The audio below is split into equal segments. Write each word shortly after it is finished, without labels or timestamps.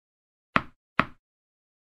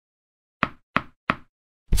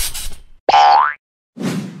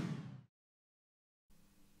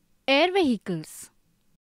vehicles.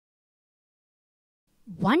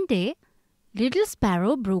 One day, little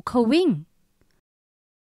sparrow broke her wing.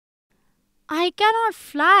 "I cannot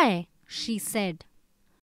fly," she said.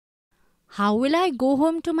 "How will I go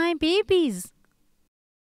home to my babies?"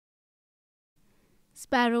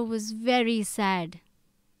 Sparrow was very sad.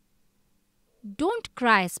 "Don't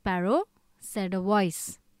cry, Sparrow," said a voice.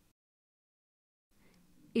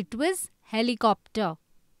 It was Helicopter.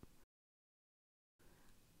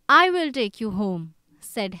 "I will take you home,"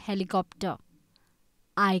 said Helicopter.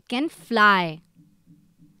 "I can fly."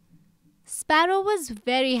 Sparrow was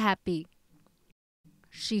very happy.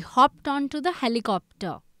 She hopped onto the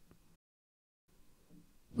helicopter.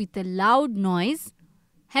 With a loud noise,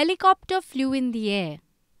 Helicopter flew in the air.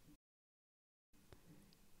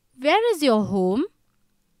 "Where is your home?"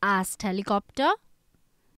 asked Helicopter.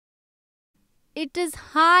 "It is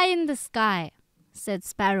high in the sky," said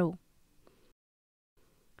Sparrow.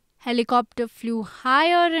 Helicopter flew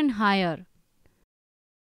higher and higher.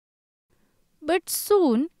 But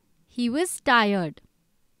soon he was tired.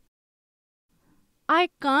 "I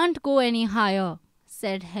can't go any higher,"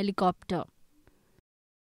 said Helicopter.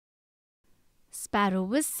 Sparrow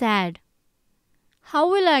was sad. "How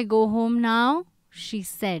will I go home now?" she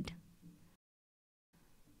said.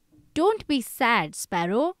 "Don't be sad,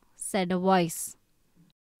 Sparrow," said a voice.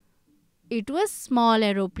 It was Small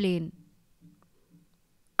Aeroplane.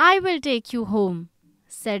 "I will take you home,"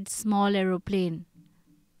 said Small Aeroplane.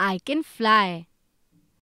 "I can fly."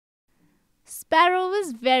 Sparrow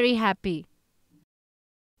was very happy.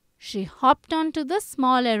 She hopped onto the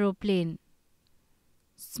Small Aeroplane.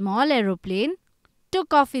 Small Aeroplane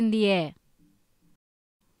took off in the air.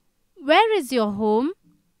 "Where is your home?"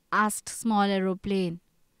 asked Small Aeroplane.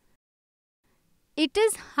 "It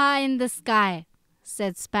is high in the sky,"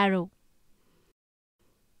 said Sparrow.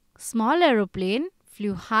 Small Aeroplane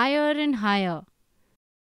flew higher and higher.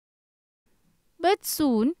 But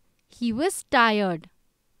soon he was tired.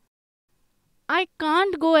 "I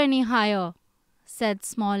can't go any higher," said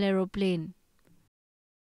Small Aeroplane.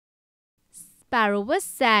 Sparrow was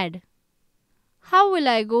sad. "How will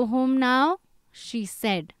I go home now?" she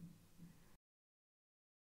said.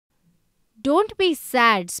 "Don't be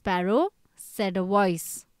sad, Sparrow," said a voice.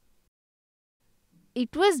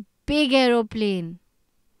 It was Big Aeroplane.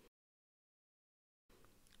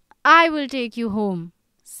 "I will take you home,"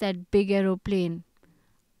 said Big Aeroplane.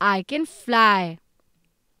 "I can fly."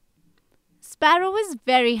 Sparrow was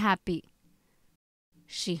very happy.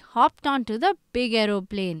 She hopped onto the Big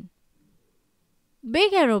Aeroplane.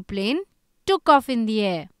 Big Aeroplane took off in the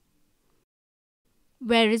air.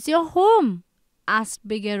 "Where is your home?" asked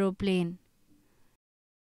Big Aeroplane.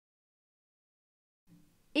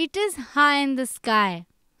 "It is high in the sky,"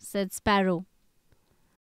 said Sparrow.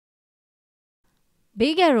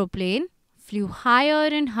 Big Aeroplane flew higher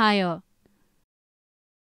and higher.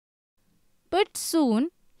 But soon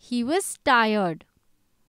he was tired.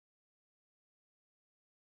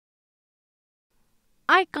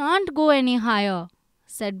 "I can't go any higher,"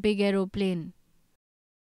 said Big Aeroplane.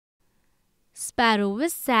 Sparrow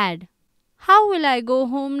was sad. "How will I go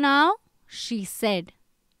home now?" she said.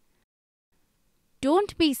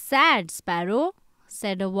 "Don't be sad, Sparrow,"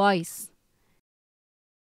 said a voice.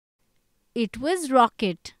 It was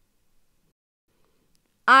Rocket.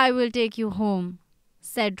 "I will take you home,"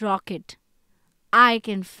 said Rocket. "I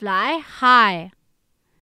can fly high."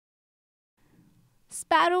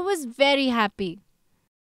 Sparrow was very happy.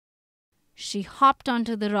 She hopped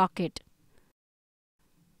onto the rocket.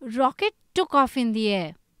 Rocket took off in the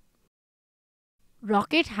air.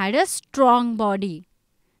 Rocket had a strong body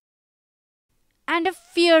and a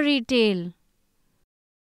fiery tail.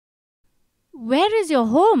 "Where is your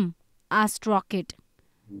home?" asked Rocket.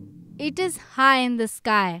 "It is high in the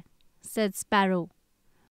sky," said Sparrow.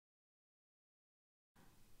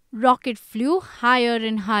 Rocket flew higher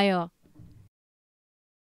and higher.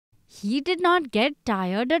 He did not get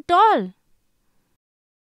tired at all.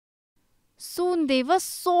 Soon they were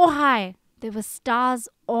so high, there were stars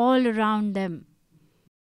all around them.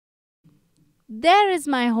 "There is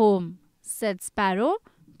my home," said Sparrow,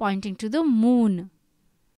 pointing to the moon.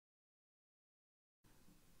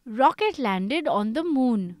 Rocket landed on the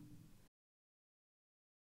moon.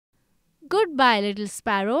 "Goodbye, little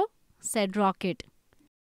sparrow," said Rocket.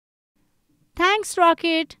 "Thanks,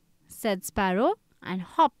 Rocket," said Sparrow and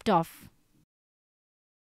hopped off.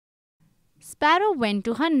 Sparrow went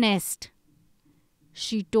to her nest.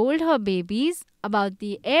 She told her babies about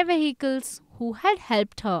the air vehicles who had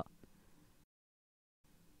helped her.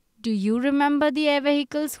 Do you remember the air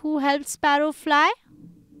vehicles who helped Sparrow fly?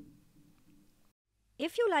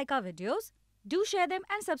 If you like our videos, Do share them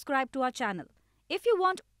and subscribe to our channel. If you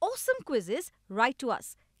want awesome quizzes, write to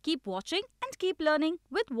us. Keep watching and keep learning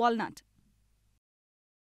with Walnut.